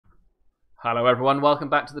Hello everyone, welcome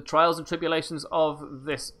back to the trials and tribulations of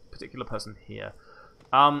this particular person here.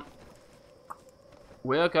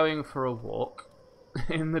 We're going for a walk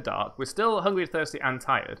in the dark. We're still hungry, thirsty and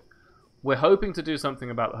tired. We're hoping to do something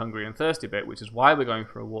about the hungry and thirsty bit, which is why we're going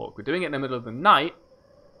for a walk. We're doing it in the middle of the night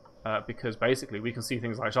because basically we can see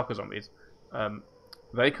things like shocker zombies.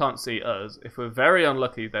 They can't see us. If we're very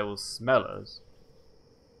unlucky, they will smell us.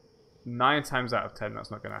 9 times out of 10, that's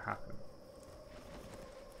not going to happen.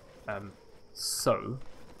 So,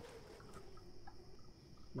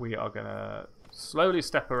 we are going to slowly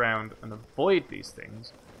step around and avoid these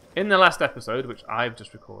things. In the last episode, which I've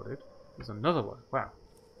just recorded, there's another one. Wow.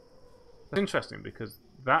 That's interesting because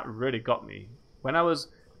that really got me. When I was,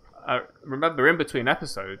 remember in between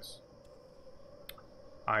episodes,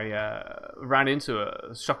 I ran into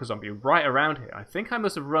a shocker zombie right around here. I think I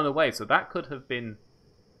must have run away, so that could have been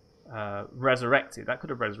resurrected. That could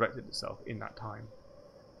have resurrected itself in that time.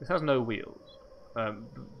 This has no wheels.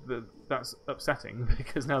 That's upsetting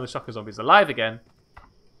because now the shocker zombie is alive again.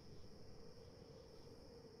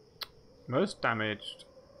 Most damaged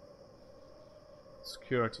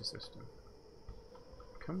security system.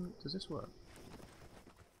 Does this work?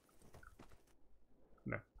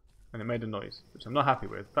 No. And it made a noise, which I'm not happy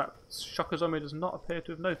with. That shocker zombie does not appear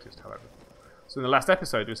to have noticed, however. So in the last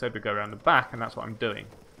episode we said we'd go around the back, and that's what I'm doing.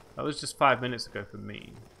 That was just 5 minutes ago for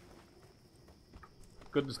me.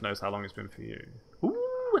 Goodness knows how long it's been for you.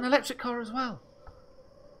 Ooh, an electric car as well.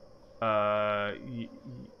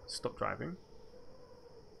 Stop driving.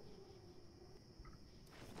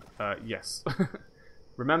 Yes.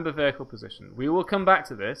 Remember vehicle position. We will come back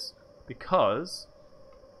to this because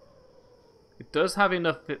it does have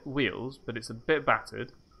enough wheels, but it's a bit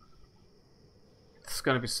battered. It's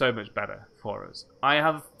going to be so much better for us.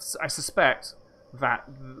 I suspect that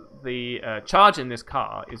the charge in this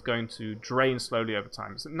car is going to drain slowly over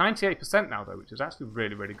time. It's at 98% now, though, which is actually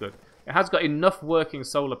really, really good. It has got enough working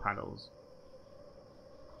solar panels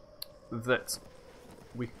that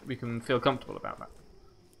we can feel comfortable about that.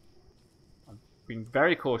 I'm being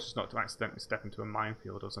very cautious not to accidentally step into a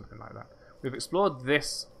minefield or something like that. We've explored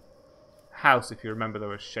this house, if you remember there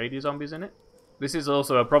were shady zombies in it. This is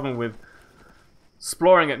also a problem with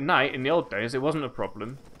exploring at night. In the old days, it wasn't a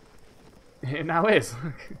problem. It now is.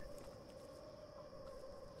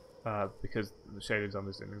 Because the shaded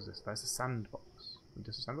zombies didn't exist. There's a sandbox. Can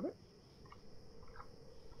we disassemble it?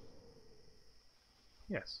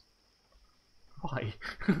 Yes. Why?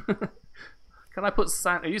 Can I put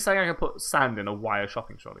sand? Are you saying I can put sand in a wire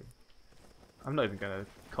shopping trolley? I'm not even going to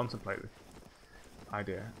contemplate the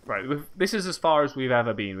idea. Right, this is as far as we've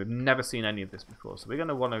ever been. We've never seen any of this before. So we're going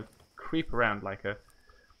to want to creep around like a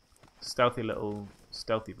stealthy little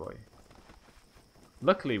stealthy boy.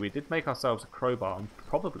 Luckily, we did make ourselves a crowbar and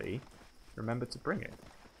probably remembered to bring it.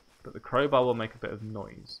 But the crowbar will make a bit of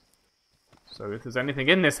noise. So if there's anything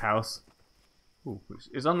in this house, which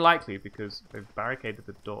is unlikely because they've barricaded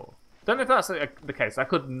the door. Don't know if that's the case. That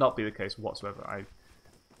could not be the case whatsoever. I'm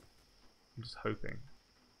just hoping.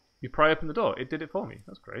 You pry open the door. It did it for me.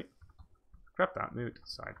 That's great. Grab that, move it to the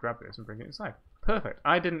side, grab this and bring it inside. Perfect.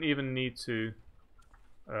 I didn't even need to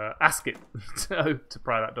ask it to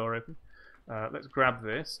pry that door open. Let's grab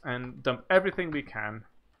this and dump everything we can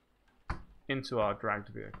into our dragged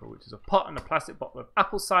vehicle, which is a pot and a plastic bottle of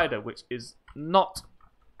apple cider, which is not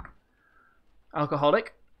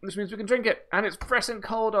alcoholic, which means we can drink it. And it's fresh and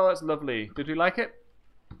cold. Oh, it's lovely. Did we like it?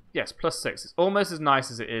 Yes, +6. It's almost as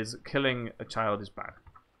nice as it is. Killing a child is bad.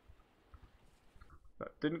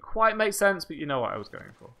 That didn't quite make sense, but you know what I was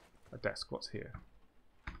going for. A desk. What's here?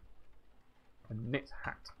 A knit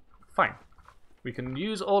hat. Fine. We can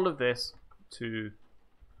use all of this to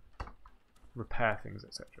repair things,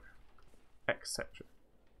 etc. etc.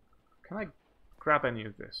 Can I grab any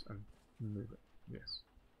of this and move it? Yes.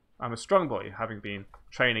 I'm a strong boy, having been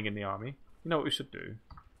training in the army. You know what we should do?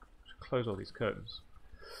 We should close all these curtains.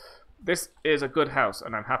 This is a good house,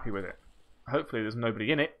 and I'm happy with it. Hopefully there's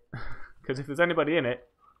nobody in it, because if there's anybody in it,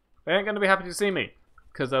 they ain't going to be happy to see me,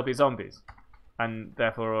 because they'll be zombies, and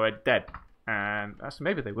therefore already dead. And actually,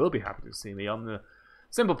 maybe they will be happy to see me on the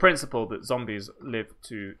simple principle that zombies live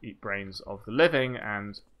to eat brains of the living,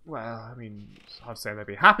 and, well, I mean, I'd say they'd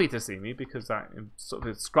be happy to see me because that sort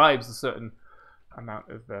of describes a certain amount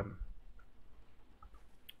of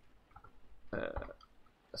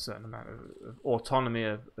autonomy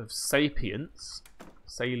of sapience,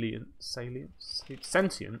 sentience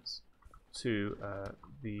to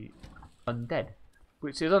the undead,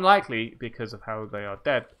 which is unlikely because of how they are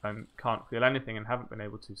dead and can't feel anything and haven't been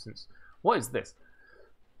able to since. What is this?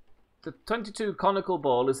 The 22 conical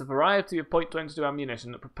ball is a variety of .22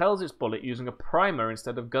 ammunition that propels its bullet using a primer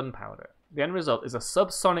instead of gunpowder. The end result is a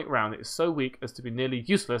subsonic round that is so weak as to be nearly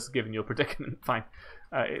useless given your predicament. Fine.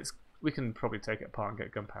 We can probably take it apart and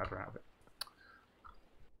get gunpowder out of it.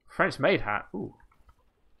 French maid hat. Ooh.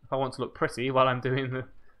 If I want to look pretty while I'm doing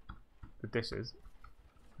the dishes.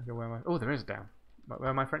 I can wear my... Oh, there is a down.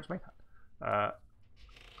 Wear my French maid hat.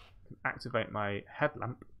 Activate my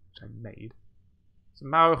headlamp, which I made. It's a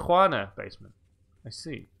marijuana basement. I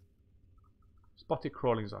see. Spotted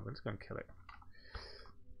crawling zombie. Let's go and kill it.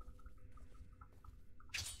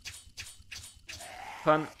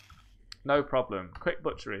 Fun. No problem. Quick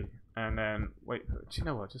butchery. And then, wait. Do you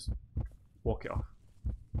know what? Just walk it off.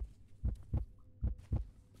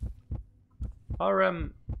 We're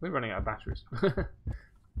running out of batteries.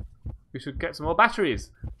 We should get some more batteries.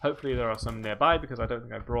 Hopefully there are some nearby because I don't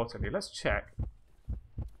think I brought any. Let's check.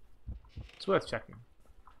 It's worth checking.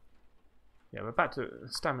 Yeah, we're back to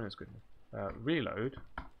stamina's good. Reload.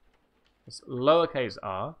 It's lowercase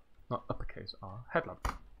r, not uppercase r. Headlamp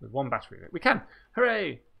with one battery in it. We can!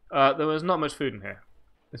 Hooray! There was not much food in here.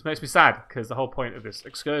 This makes me sad because the whole point of this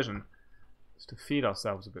excursion is to feed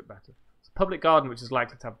ourselves a bit better. It's a public garden which is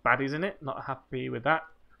likely to have baddies in it. Not happy with that.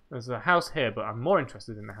 There's a house here, but I'm more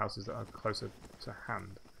interested in the houses that are closer to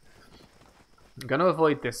hand. I'm going to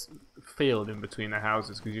avoid this field in between the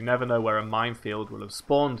houses because you never know where a minefield will have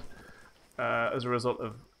spawned as a result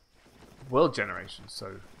of world generation.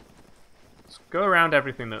 So let's go around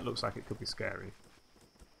everything that looks like it could be scary.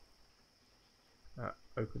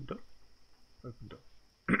 Open door. Open door.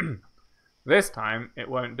 This time it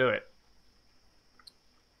won't do it.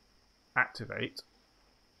 Activate.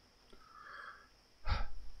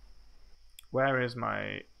 Where is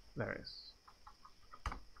my... There it is.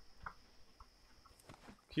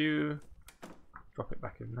 Q. Drop it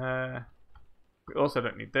back in there. We also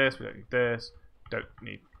don't need this. We don't need this. Don't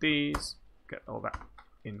need these. Get all that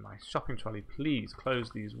in my shopping trolley. Please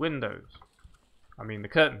close these windows. I mean the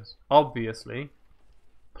curtains. Obviously.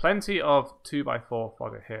 Plenty of 2x4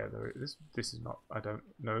 fodder here. This is not... I don't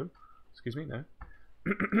know. Excuse me, no.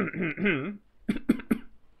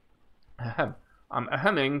 Ahem. I'm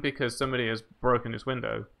ahumming because somebody has broken this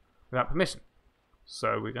window without permission.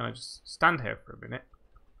 So we're going to just stand here for a minute.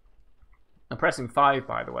 I'm pressing 5,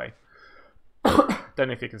 by the way. Don't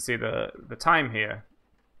know if you can see the time here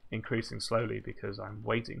increasing slowly because I'm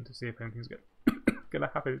waiting to see if anything's going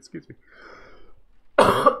to happen. Excuse me.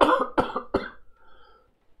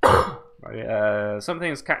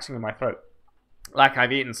 Something's catching in my throat. Like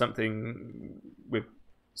I've eaten something with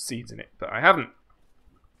seeds in it, but I haven't.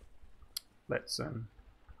 Let's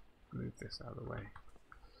move this out of the way.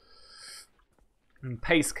 And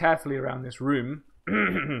pace carefully around this room.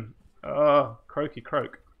 Oh, croaky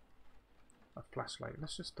croak. A flashlight.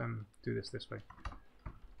 Let's just do this way.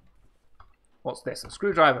 What's this? A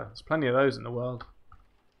screwdriver. There's plenty of those in the world.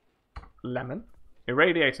 Lemon.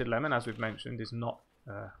 Irradiated lemon, as we've mentioned, is not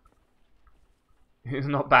it's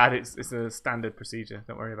not bad. It's a standard procedure.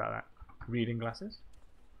 Don't worry about that. Reading glasses.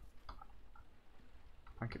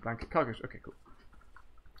 Blanket, cargo. Okay, cool.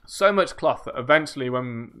 So much cloth that eventually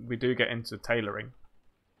when we do get into tailoring,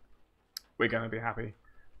 we're going to be happy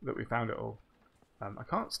that we found it all. I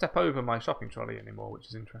can't step over my shopping trolley anymore, which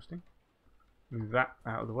is interesting. Move that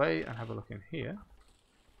out of the way and have a look in here.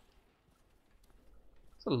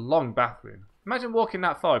 It's a long bathroom. Imagine walking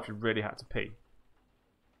that far if you really had to pee.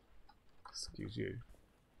 Excuse you.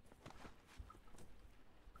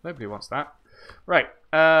 Nobody wants that. Right,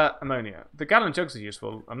 ammonia. The gallon jugs are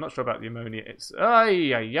useful. I'm not sure about the ammonia. It's...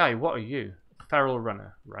 Ay, what are you? Feral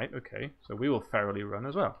runner. Right, okay. So we will ferally run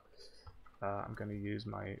as well. I'm going to use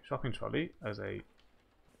my shopping trolley as a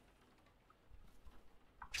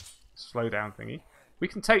slow down thingy. We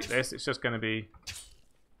can take this. It's just going to be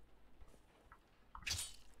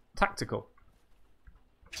tactical.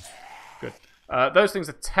 Good. Those things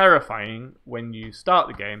are terrifying when you start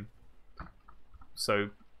the game. So...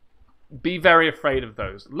 be very afraid of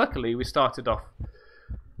those. Luckily, we started off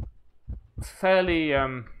fairly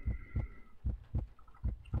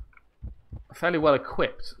well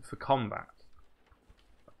equipped for combat.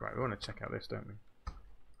 Right, we want to check out this, don't we?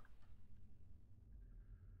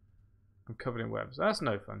 I'm covered in webs. That's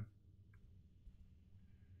no fun.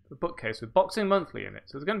 The bookcase with Boxing Monthly in it.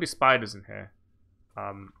 So there's going to be spiders in here.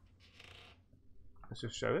 Let's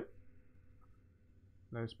just show it.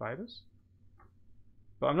 No spiders.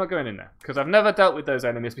 But I'm not going in there, because I've never dealt with those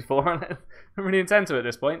enemies before, and I don't really intend to at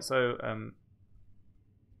this point, so...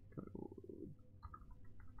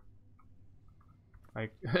 I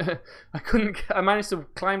managed to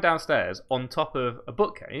climb downstairs on top of a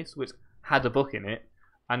bookcase, which had a book in it,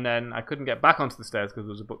 And then I couldn't get back onto the stairs because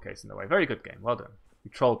there was a bookcase in the way. Very good game. Well done.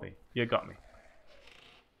 You trolled me. You got me.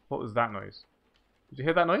 What was that noise? Did you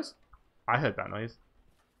hear that noise? I heard that noise.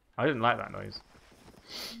 I didn't like that noise.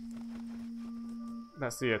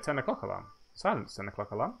 That's the 10 o'clock alarm. Silence 10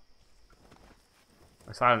 o'clock alarm.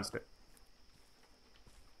 I silenced it.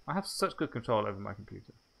 I have such good control over my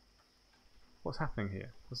computer. What's happening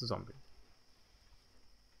here? What's a zombie?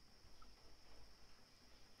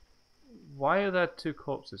 Why are there 2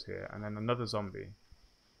 corpses here and then another zombie?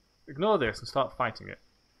 Ignore this and start fighting it.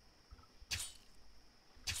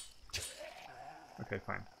 Okay,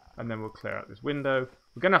 fine. And then we'll clear out this window.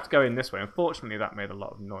 We're going to have to go in this way. Unfortunately, that made a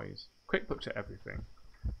lot of noise. Quick look at everything.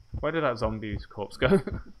 Where did that zombie's corpse go?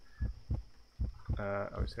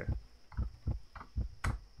 Oh, it's here.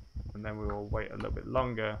 And then we will wait a little bit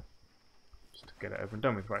longer just to get it over and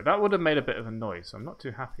done with. Right, that would have made a bit of a noise, so I'm not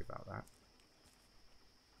too happy about that.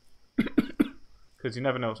 Because you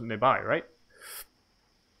never know what's nearby, right?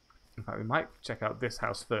 In fact, we might check out this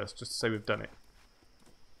house first, just to say we've done it.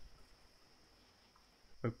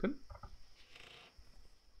 Open?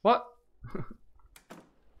 What?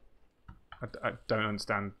 I don't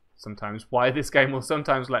understand sometimes why this game will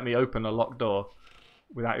sometimes let me open a locked door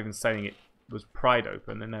without even saying it was pried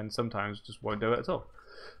open, and then sometimes just won't do it at all.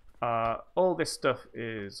 All this stuff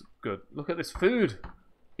is good. Look at this food!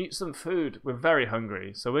 Eat some food. We're very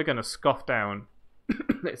hungry, so we're going to scoff down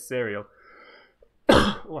this cereal.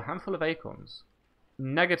 Oh, a handful of acorns.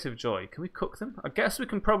 Negative joy. Can we cook them? I guess we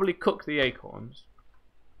can probably cook the acorns.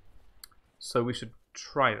 So we should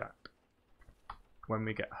try that when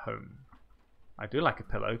we get home. I do like a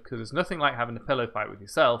pillow, because there's nothing like having a pillow fight with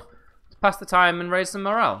yourself to pass the time and raise some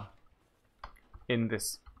morale in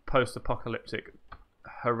this post-apocalyptic,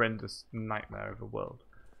 horrendous nightmare of a world.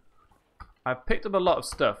 I've picked up a lot of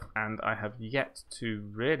stuff, and I have yet to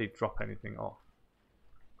really drop anything off.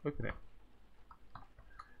 Open it.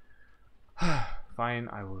 Fine,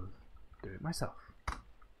 I will do it myself.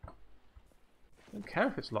 Don't care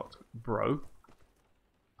if it's locked, bro.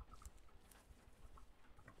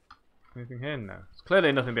 Anything here? No. There's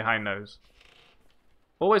clearly nothing behind those.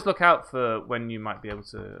 Always look out for when you might be able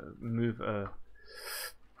to move a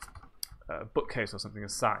bookcase or something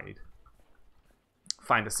aside.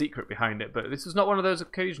 Find a secret behind it, but this is not one of those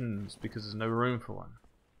occasions because there's no room for one.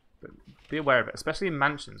 But be aware of it, especially in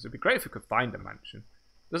mansions. It'd be great if we could find a mansion.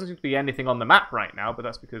 There doesn't seem to be anything on the map right now, but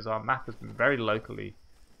that's because our map has been very locally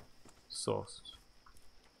sourced.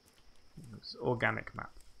 It's an organic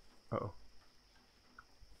map. Uh-oh.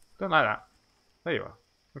 Don't like that. There you are.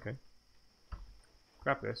 Okay.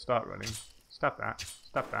 Grab this, start running. Stab that.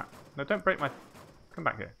 Stab that. No, don't break my... Come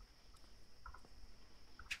back here.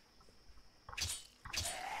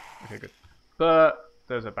 Okay, good. But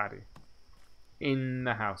there's a baddie. In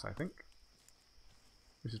the house, I think.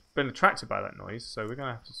 Which has been attracted by that noise, so we're going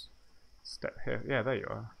to have to step here. Yeah, there you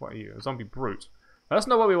are. What are you? A zombie brute. That's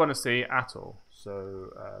not what we want to see at all.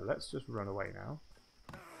 So let's just run away now.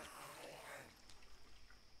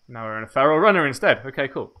 Now we're in a feral runner instead. Okay,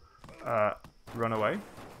 cool. Run away.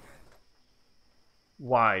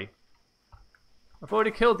 Why? I've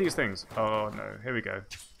already killed these things. Oh no, here we go.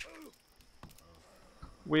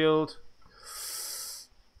 Wield.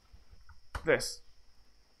 This.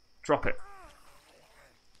 Drop it.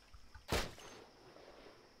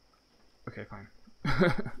 Okay, fine.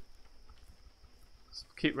 Just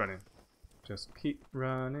keep running. Just keep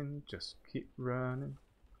running. Just keep running.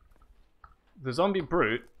 The zombie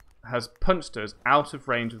brute has punched us out of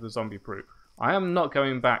range of the zombie brute. I am not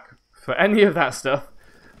going back for any of that stuff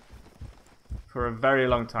for a very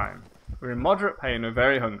long time. We're in moderate pain. We're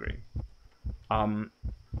very hungry.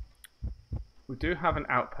 We do have an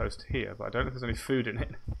outpost here, but I don't know if there's any food in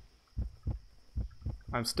it.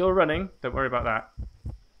 I'm still running. Don't worry about that.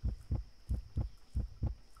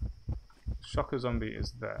 Shocker zombie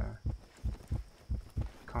is there.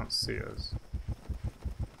 Can't see us.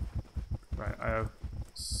 Right, I have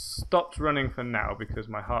stopped running for now because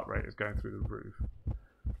my heart rate is going through the roof.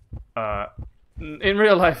 In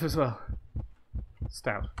real life as well.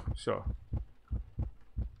 Stout, sure.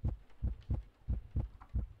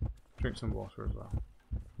 Drink some water as well.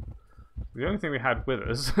 The only thing we had with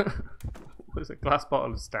us was a glass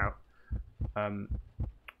bottle of stout.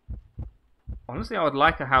 Honestly, I would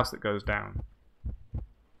like a house that goes down.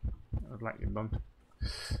 I would like your mum to...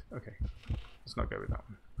 Okay, let's not go with that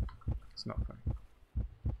one. It's not funny.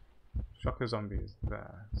 Shocker zombie is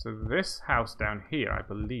there. So this house down here, I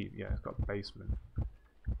believe, yeah, it's got a basement.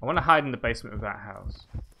 I want to hide in the basement of that house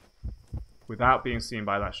without being seen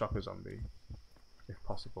by that shocker zombie, if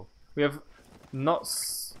possible. We have not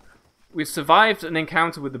We've survived an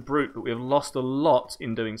encounter with the brute, but we have lost a lot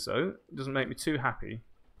in doing so. It doesn't make me too happy,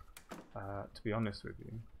 to be honest with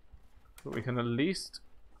you. But we can at least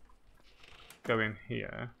go in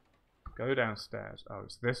here, go downstairs. Oh,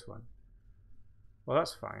 it's this one. Well,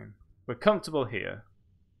 that's fine. We're comfortable here.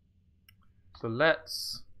 So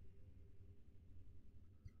let's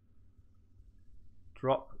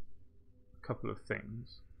drop a couple of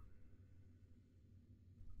things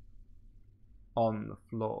on the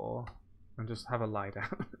floor and just have a lie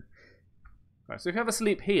down. Right, so if you have a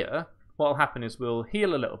sleep here, what will happen is we'll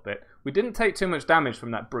heal a little bit. We didn't take too much damage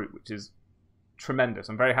from that brute, which is tremendous.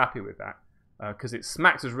 I'm very happy with that because it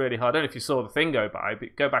smacked us really hard. I don't know if you saw the thing go by,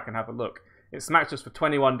 but go back and have a look. It smacked us for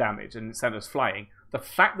 21 damage and it sent us flying. The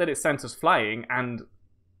fact that it sent us flying and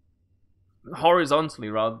horizontally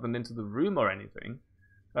rather than into the room or anything,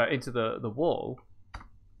 into the wall.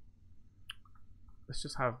 Let's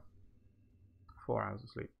just have 4 hours of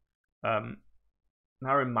sleep. Now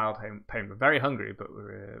we're in mild pain. We're very hungry, but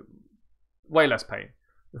we're way less pain.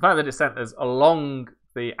 The fact that it sent us along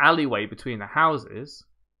the alleyway between the houses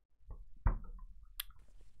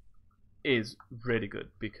is really good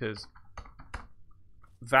because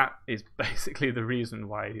that is basically the reason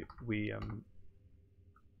why we are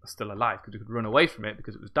still alive, because we could run away from it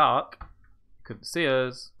because it was dark, couldn't see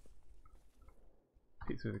us.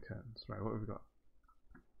 Peek through the curtains. Right, what have we got?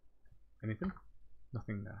 Anything?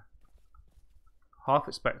 Nothing there. Half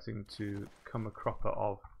expecting to come a cropper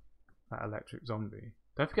of that electric zombie.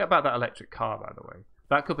 Don't forget about that electric car, by the way.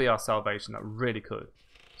 That could be our salvation. That really could.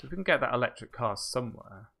 So if we can get that electric car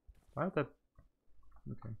somewhere. Why are there...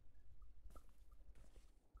 Okay.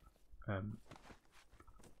 If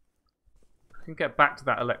we can get back to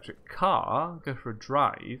that electric car, go for a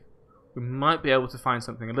drive, we might be able to find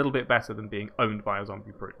something a little bit better than being owned by a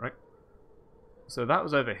zombie brute, right? So that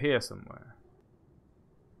was over here somewhere.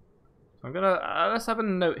 So I'm gonna let's have a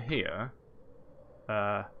note here.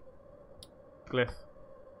 Glyph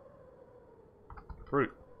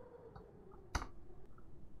brute.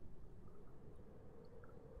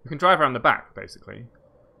 We can drive around the back basically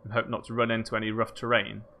and hope not to run into any rough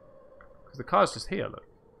terrain because the car's just here. Look,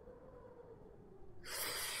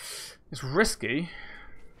 it's risky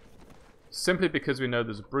simply because we know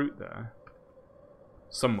there's a brute there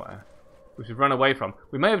somewhere we should run away from.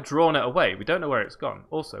 We may have drawn it away. We don't know where it's gone.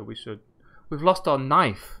 Also, we've lost our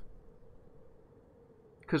knife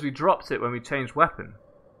because we dropped it when we changed weapon.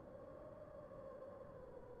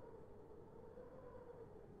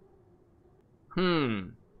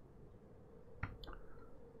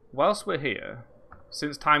 Whilst we're here,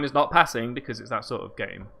 since time is not passing because it's that sort of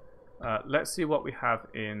game, let's see what we have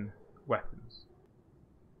in weapons.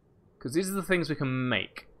 Because these are the things we can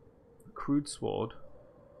make. A crude sword.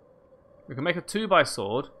 We can make a 2x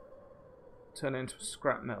sword, turn it into a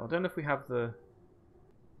scrap metal. I don't know if we have the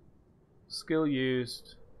skill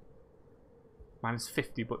used. Minus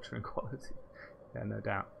 50 butchering quality. Yeah, no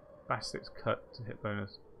doubt. Bash 6 cut to hit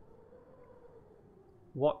bonus.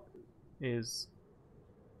 What is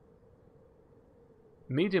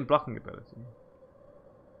medium blocking ability?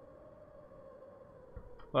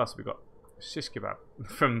 What else have we got? Shish kebab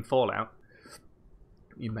from Fallout.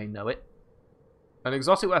 You may know it. An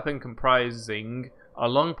exotic weapon comprising a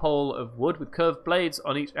long pole of wood with curved blades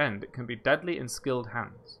on each end. It can be deadly in skilled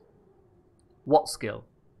hands. What skill?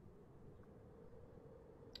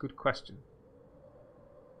 Good question.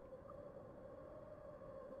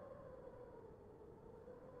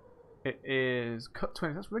 It is cut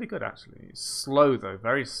 20. That's really good actually. It's slow though,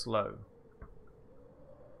 very slow.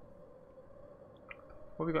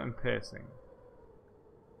 What have we got in piercing?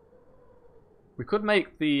 We could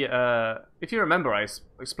make the, if you remember, I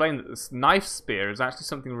explained that this knife spear is actually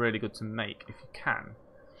something really good to make, if you can.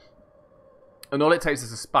 And all it takes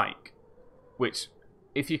is a spike, which,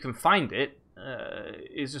 if you can find it,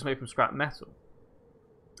 is just made from scrap metal.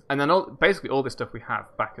 And then basically all this stuff we have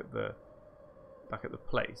back at the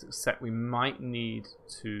place, except we might need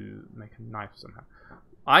to make a knife somehow.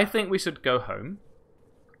 I think we should go home.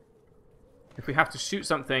 If we have to shoot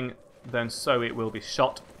something, then so it will be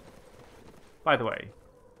shot. By the way,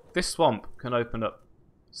 this swamp can open up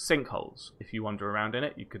sinkholes if you wander around in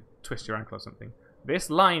it. You could twist your ankle or something.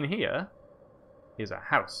 This line here is a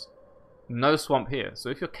house. No swamp here. So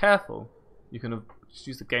if you're careful, you can just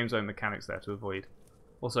use the game's own mechanics there to avoid.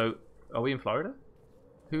 Also, are we in Florida?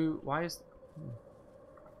 Why is...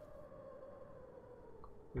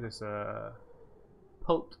 This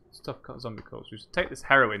pulped stuff zombie corpse. We should take this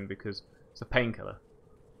heroin because it's a painkiller,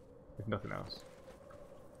 if nothing else.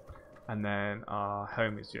 And then our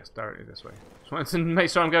home is just directly this way. Just wanted to make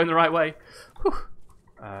sure I'm going the right way.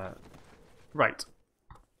 Right.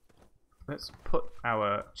 let's put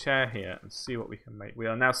our chair here and see what we can make. We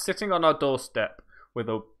are now sitting on our doorstep with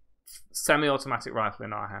a semi-automatic rifle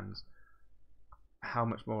in our hands. How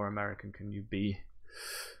much more American can you be?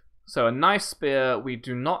 So a nice spear. We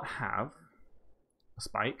do not have a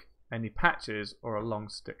spike, any patches, or a long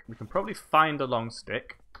stick. We can probably find a long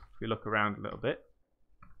stick if we look around a little bit.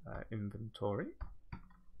 Inventory.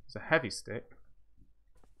 It's a heavy stick.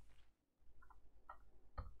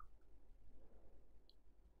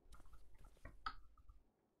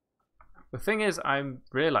 The thing is, I'm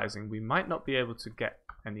realizing we might not be able to get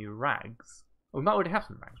any rags. Oh, we might already have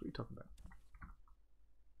some rags. What are you talking about?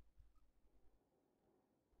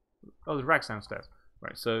 Oh, the rags downstairs.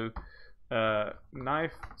 Right, so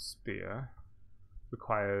knife, spear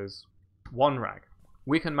requires 1 rag.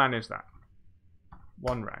 We can manage that.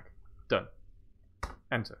 1 rag. Done.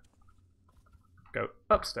 Enter. Go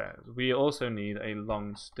upstairs. We also need a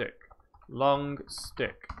long stick. Long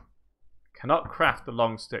stick. Cannot craft the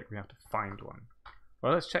long stick. We have to find one.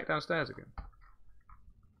 Well, let's check downstairs again.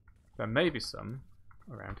 There may be some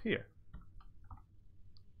around here.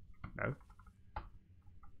 No.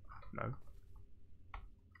 No.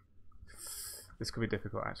 This could be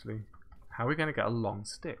difficult, actually. How are we going to get a long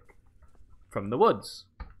stick? From the woods.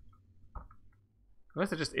 Unless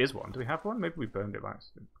there just is one. Do we have one? Maybe we burned it by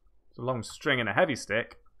accident. It's a long string and a heavy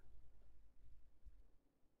stick.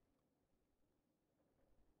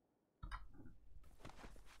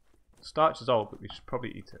 Starch is old, but we should probably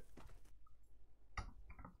eat it.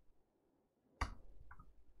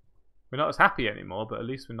 We're not as happy anymore, but at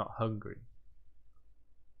least we're not hungry.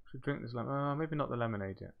 Should drink this lemon. Oh, maybe not the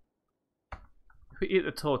lemonade yet. If we eat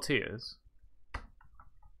the tortillas,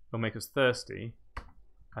 it'll make us thirsty,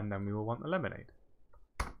 and then we will want the lemonade.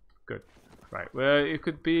 Good. Right. Well, it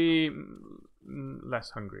could be less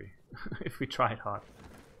hungry if we tried hard.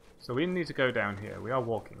 So we need to go down here. We are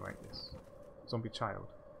walking like this. Zombie child.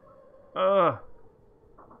 Ugh.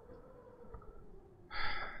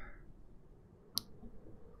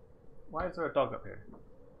 Why is there a dog up here?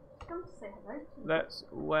 Come to say hello. Let's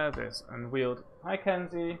wear this and wield. Hi,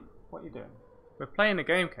 Kenzie. What are you doing? We're playing a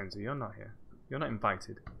game, Kenzie. You're not here. You're not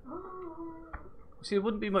invited. She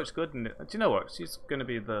wouldn't be much good in it. Do you know what? She's going to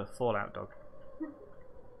be the Fallout dog.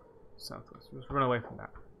 Southwest. Let's run away from that.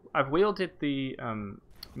 I've wielded the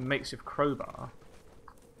makeshift crowbar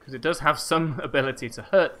because it does have some ability to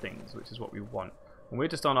hurt things, which is what we want. And we're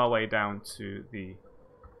just on our way down to the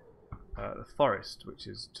forest, which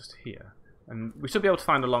is just here. And we should be able to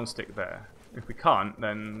find a long stick there. If we can't,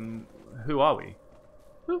 then who are we?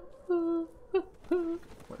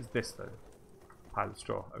 What is this, though? Pile of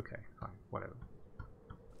straw. Okay, fine. Whatever.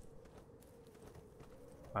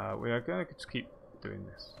 We are going to just keep doing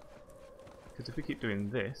this. Because if we keep doing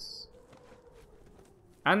this...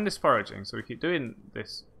 And this foraging, so we keep doing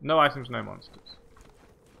this. No items, no monsters.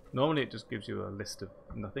 Normally it just gives you a list of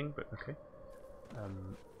nothing, but okay.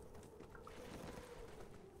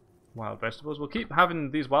 Wild vegetables. We'll keep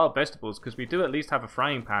having these wild vegetables because we do at least have a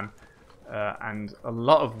frying pan and a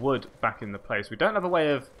lot of wood back in the place. We don't have a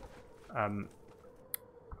way of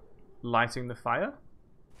lighting the fire,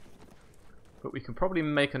 but we can probably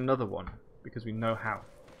make another one because we know how.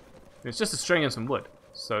 It's just a string and some wood,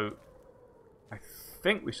 so I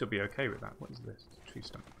think we should be okay with that. What is this? Tree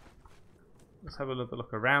stump. Let's have a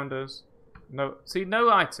look around us. No, see, no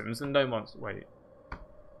items and no monsters. Wait.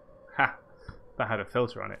 Ha! That had a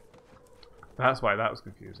filter on it. That's why that was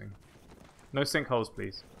confusing. No sinkholes,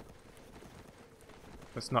 please.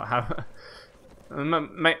 Let's not have...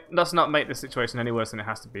 let's not make the situation any worse than it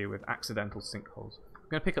has to be with accidental sinkholes. I'm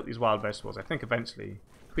going to pick up these wild vegetables. I think eventually,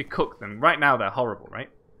 if we cook them... Right now they're horrible, right?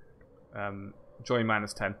 Joy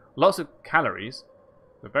 -10. Lots of calories.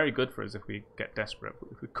 They're very good for us if we get desperate.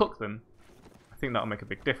 But if we cook them, I think that'll make a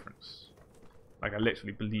big difference. Like, I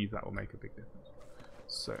literally believe that will make a big difference.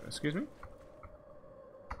 So, excuse me?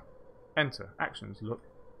 Enter. Actions. Look.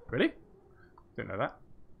 Really? Didn't know that.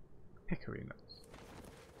 Hickory nuts.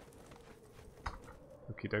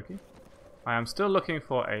 Okie dokie. I am still looking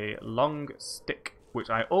for a long stick, which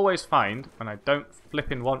I always find when I don't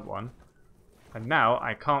flipping want one. And now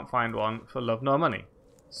I can't find one for love nor money.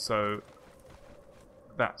 So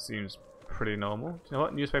that seems pretty normal. Do you know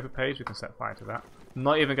what? Newspaper page, we can set fire to that. I'm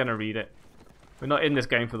not even going to read it. We're not in this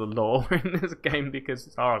game for the lore. We're in this game because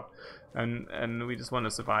it's hard. And we just want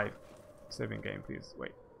to survive. Saving game, please.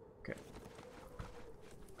 Wait. Okay.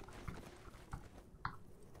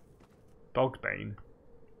 Dogbane?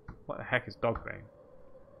 What the heck is Dogbane?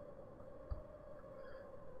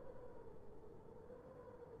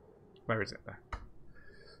 Where is it there?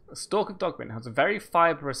 A stalk of Dogbane has a very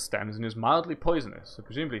fibrous stems and is mildly poisonous, so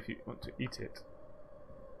presumably if you want to eat it,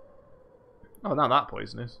 Oh, not that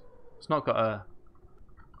poisonous. It's not got a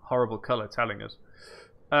horrible colour telling us.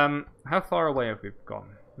 How far away have we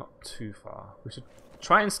gone? Not too far. We should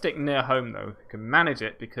try and stick near home though. We can manage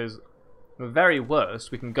it because the very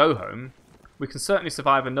worst, we can go home. We can certainly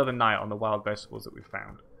survive another night on the wild vegetables that we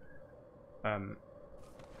found.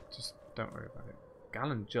 Just don't worry about it.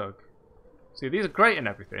 Gallon jug. See, these are great and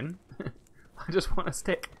everything. I just want a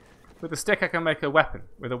stick. With a stick I can make a weapon.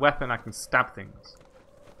 With a weapon I can stab things.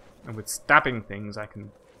 And with stabbing things I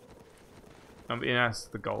can... I mean, that's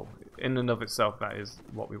the goal. In and of itself, that is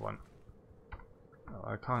what we want. Oh,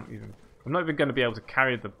 I can't even... I'm not even going to be able to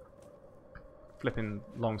carry the flipping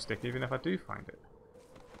long stick even if I do find it.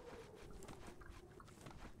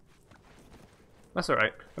 That's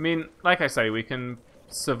alright. I mean, like I say, we can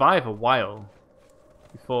survive a while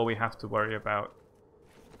before we have to worry about...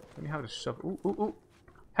 Let me have a shovel. Ooh, ooh, ooh.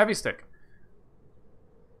 Heavy stick.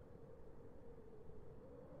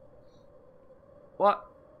 What?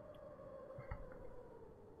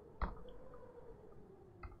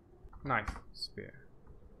 Knife. Spear.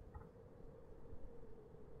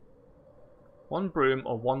 One broom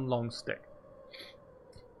or one long stick.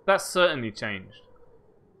 That's certainly changed.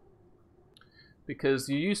 Because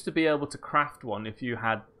you used to be able to craft one if you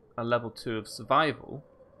had a level 2 of survival.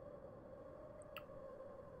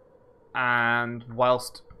 And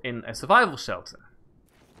whilst in a survival shelter.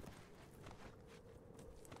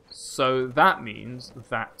 So that means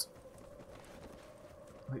that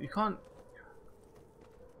you can't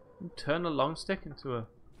turn a long stick into a...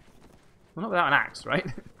 Well, not without an axe, right?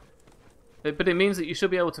 But it means that you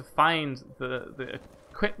should be able to find the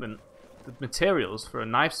equipment, the materials for a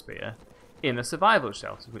knife spear in a survival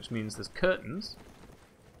shelter, which means there's curtains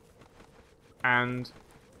and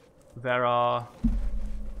there are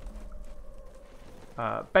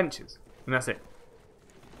benches, and that's it.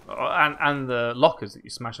 And the lockers that you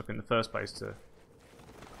smash up in the first place to,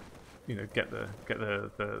 you know, get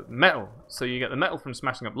the metal. So you get the metal from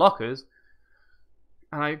smashing up lockers.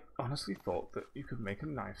 And I honestly thought that you could make a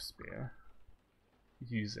knife spear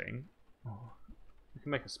using... Oh, you can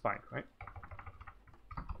make a spike, right?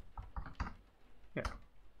 Yeah.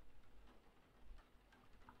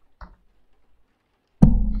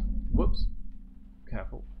 Whoops.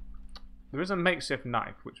 Careful. There is a makeshift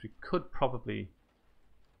knife which we could probably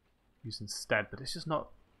use instead, but it's just not...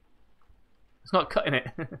 It's not cutting it.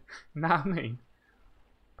 Nah, I mean.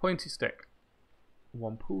 Pointy stick.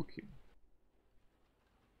 One pool cue.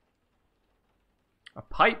 A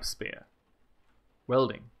pipe spear.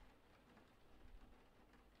 Welding.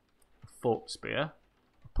 A forked spear.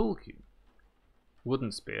 A pool cue.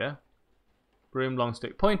 Wooden spear. Broom, long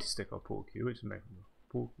stick, pointy stick or pool cue, which is made from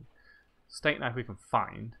a pool cue. Steak knife we can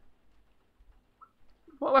find.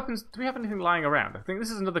 What weapons? Do we have anything lying around? I think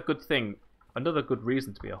this is another good thing. Another good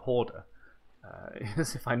reason to be a hoarder.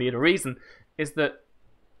 Is if I need a reason, is that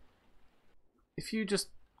if you just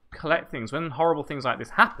collect things, when horrible things like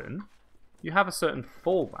this happen, you have a certain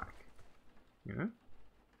fallback. You know?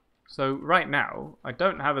 So right now, I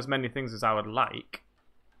don't have as many things as I would like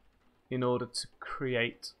in order to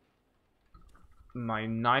create my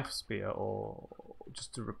knife spear, or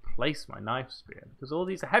just to replace my knife spear, because all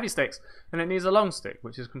these are heavy sticks and it needs a long stick,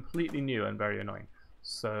 which is completely new and very annoying.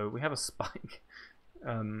 So we have a spike.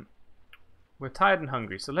 We're tired and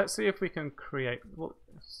hungry, so let's see if we can create... Well,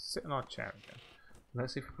 sit in our chair again.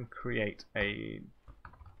 Let's see if we can create a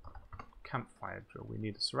campfire drill. We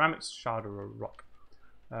need a ceramic shard or a rock.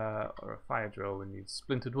 Or a fire drill, we need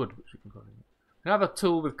splintered wood, which we can put in. We have a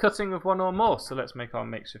tool with cutting of one or more, so let's make our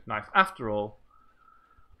makeshift knife. After all,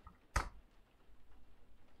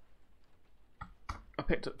 I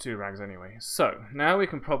picked up 2 rags anyway. So, now we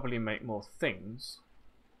can probably make more things.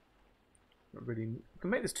 Really, we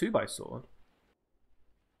can make this 2x sword.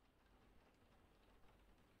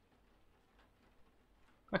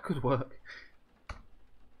 That could work.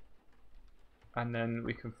 And then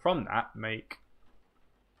we can, from that, make...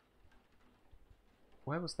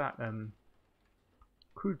 Where was that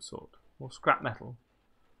crude sword? Or scrap metal.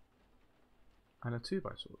 And a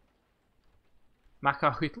 2x sword.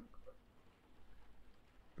 Macahuitl.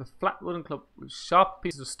 The flat wooden club with sharp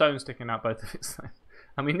pieces of stone sticking out both of its sides.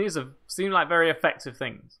 I mean, these seem like very effective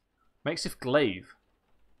things. Makeshift glaive.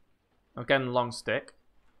 Again, long stick.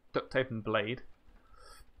 Duct tape and blade.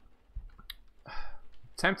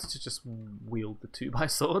 Tempted to just wield the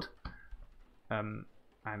 2x sword. And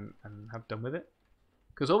have done with it.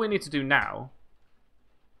 Because all we need to do now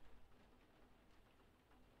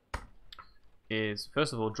is,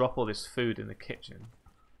 first of all, drop all this food in the kitchen.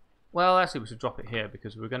 Well, actually, we should drop it here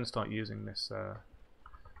because we're going to start using this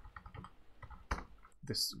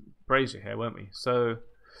this brazier here, won't we? So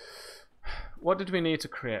What did we need to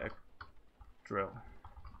create a drill?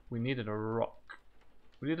 We needed a rock.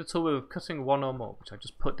 We need a tool with cutting one or more, which I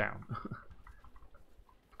just put down.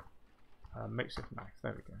 Makeshift knife,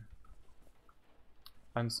 there we go.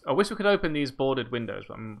 And I wish we could open these boarded windows,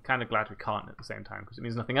 but I'm kind of glad we can't at the same time, because it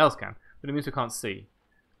means nothing else can, but it means we can't see.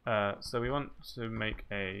 So we want to make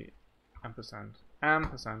a ampersand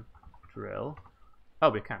drill. Oh,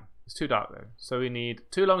 we can. It's too dark though. So we need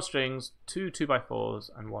 2 long strings, 2 2x4s,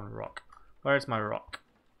 and 1 rock. Where is my rock?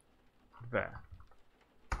 There.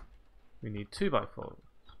 We need 2x4s.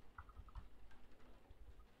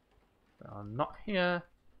 They are not here.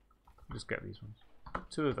 We'll just get these ones.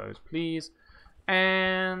 2 of those, please.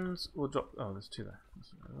 And we'll drop. Oh, there's 2 there.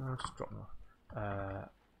 I'll just drop them off.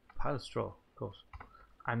 Pile of straw, of course.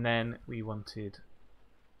 And then we wanted.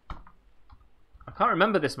 I can't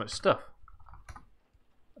remember this much stuff.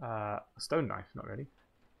 A stone knife, not really.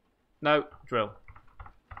 No, drill.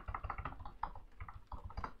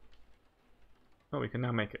 Oh, we can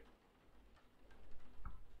now make it.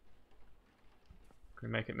 Can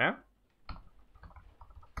we make it now?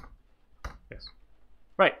 Yes.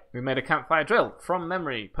 Right, we made a campfire drill from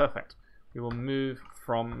memory. Perfect. We will move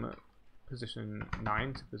from position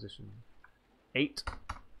 9 to position 8.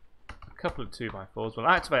 A couple of 2x4s. We'll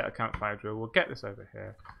activate a campfire drill. We'll get this over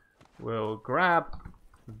here. We'll grab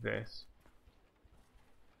this.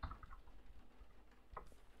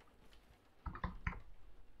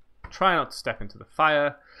 Try not to step into the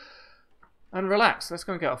fire. And relax. Let's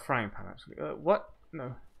go and get our frying pan, actually. What?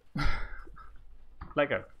 No. Let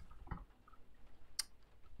go.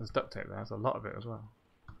 There's duct tape there. There's a lot of it as well.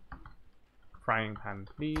 Frying pan,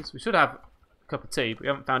 please. We should have a cup of tea, but we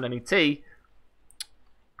haven't found any tea.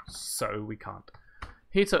 So we can't.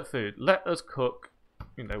 Heat up food. Let us cook.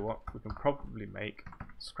 You know what? We can probably make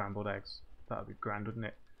scrambled eggs. That would be grand, wouldn't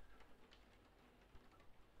it?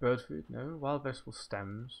 Bird food? No. Wild vegetable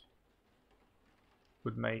stems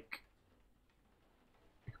would make.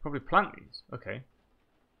 You could probably plant these. Okay.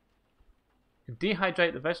 You can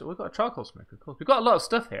dehydrate the vegetable. We've got a charcoal smoker, of course. We've got a lot of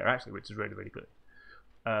stuff here, actually, which is really, really good.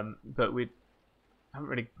 But we haven't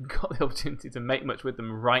really got the opportunity to make much with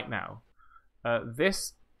them right now.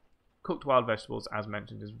 This cooked wild vegetables, as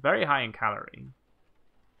mentioned, is very high in calorie.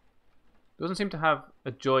 Doesn't seem to have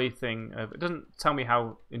a joy thing. It doesn't tell me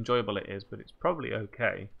how enjoyable it is, but it's probably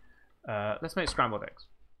okay. Let's make scrambled eggs.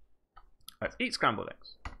 Let's eat scrambled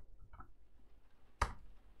eggs.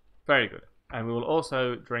 Very good. And we will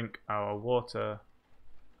also drink our water.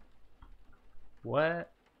 Where?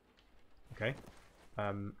 Okay.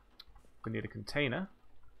 We need a container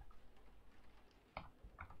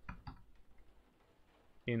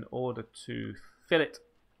in order to fill it.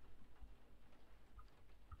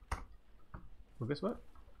 Will this work?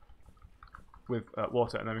 With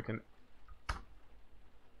water, and then we can.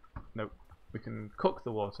 Nope. We can cook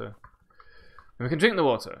the water. And we can drink the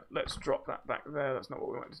water. Let's drop that back there. That's not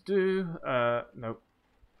what we want to do. Nope.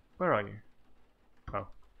 Where are you? Oh.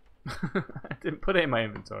 I didn't put it in my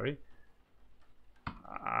inventory.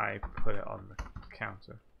 I put it on the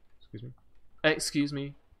counter. Excuse me. Excuse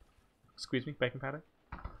me. Excuse me, baking powder.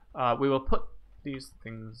 We will put these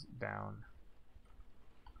things down.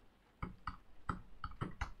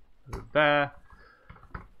 Over there.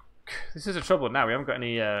 This is a trouble now. We haven't got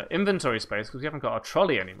any inventory space because we haven't got our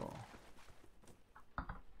trolley anymore.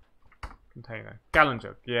 Container. Gallon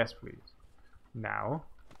jug. Yes, please. Now,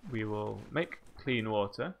 we will make clean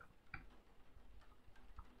water.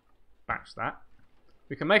 Batch that.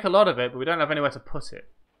 We can make a lot of it, but we don't have anywhere to put it.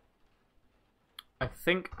 I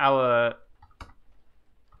think our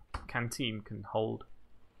canteen can hold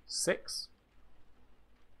 6.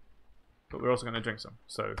 But we're also going to drink some,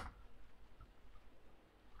 so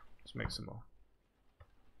let's make some more.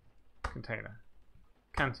 Container.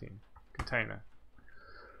 Canteen. Container.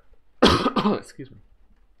 Excuse me.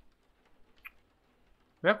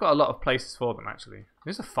 We have got a lot of places for them, actually.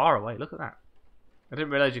 These are far away, look at that. I didn't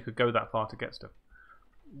realise you could go that far to get stuff.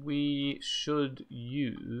 We should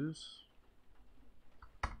use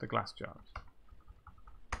the glass jars.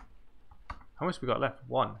 How much have we got left?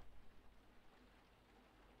 1.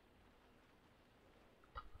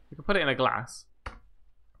 We can put it in a glass.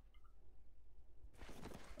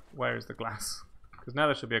 Where is the glass? Because now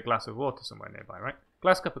there should be a glass of water somewhere nearby, right?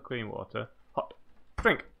 Glass cup of clean water. Hot.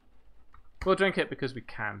 Drink. We'll drink it because we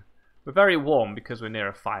can. We're very warm because we're near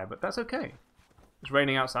a fire, but that's okay. It's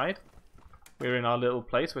raining outside. We're in our little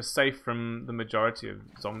place. We're safe from the majority of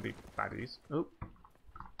zombie baddies. Oh.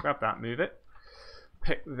 Grab that, move it.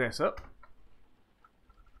 Pick this up.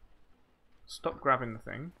 Stop grabbing the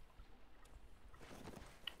thing.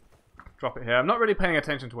 Drop it here. I'm not really paying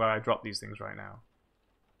attention to where I drop these things right now.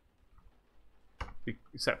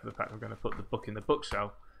 except for the fact we're going to put the book in the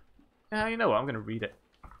bookshelf. Yeah, you know what? I'm going to read it.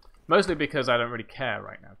 Mostly because I don't really care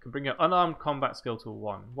right now. Can bring your unarmed combat skill to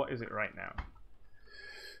 1. What is it right now?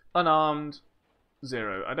 Unarmed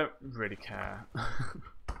 0. I don't really care.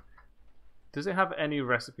 Does it have any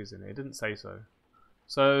recipes in it? It didn't say so.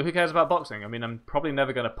 So who cares about boxing? I mean, I'm probably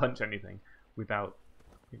never going to punch anything without,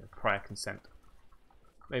 prior consent.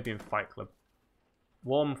 Maybe in Fight Club.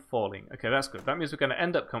 Warm falling. Okay, that's good. That means we're going to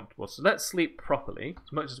end up comfortable. So let's sleep properly,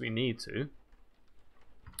 as much as we need to.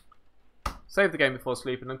 Save the game before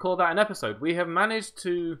sleeping and call that an episode. We have managed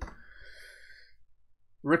to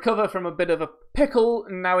recover from a bit of a pickle.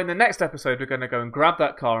 Now in the next episode we're going to go and grab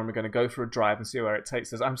that car and we're going to go for a drive and see where it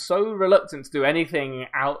takes us. I'm so reluctant to do anything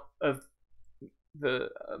out of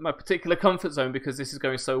my particular comfort zone because this is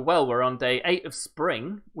going so well. We're on day 8 of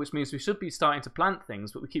spring, which means we should be starting to plant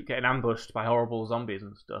things, but we keep getting ambushed by horrible zombies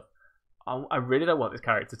and stuff. I really don't want this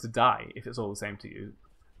character to die if it's all the same to you.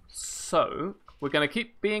 So we're going to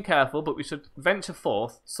keep being careful, but we should venture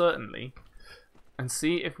forth, certainly, and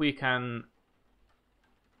see if we can...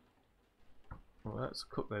 Well, let's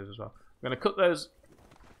cook those as well. We're going to cook those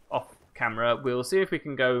off camera. We'll see if we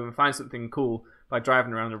can go and find something cool by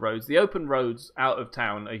driving around the roads. The open roads out of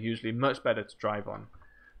town are usually much better to drive on.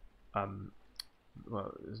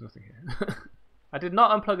 Well, there's nothing here. I did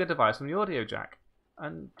not unplug a device from the audio jack.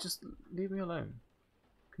 And just leave me alone.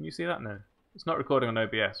 Can you see that? No. It's not recording on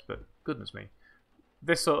OBS, but goodness me.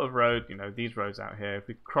 This sort of road, these roads out here, if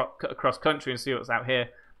we cut across country and see what's out here,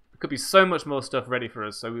 there could be so much more stuff ready for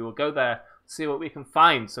us. So we will go there, see what we can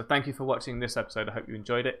find. So thank you for watching this episode. I hope you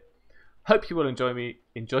enjoyed it. Hope you will enjoy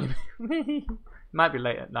me. Might be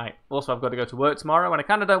late at night. Also, I've got to go to work tomorrow, and I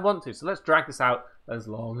kind of don't want to. So let's drag this out as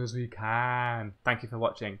long as we can. Thank you for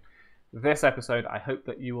watching this episode. I hope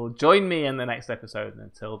that you will join me in the next episode. And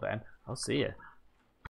until then, I'll see you.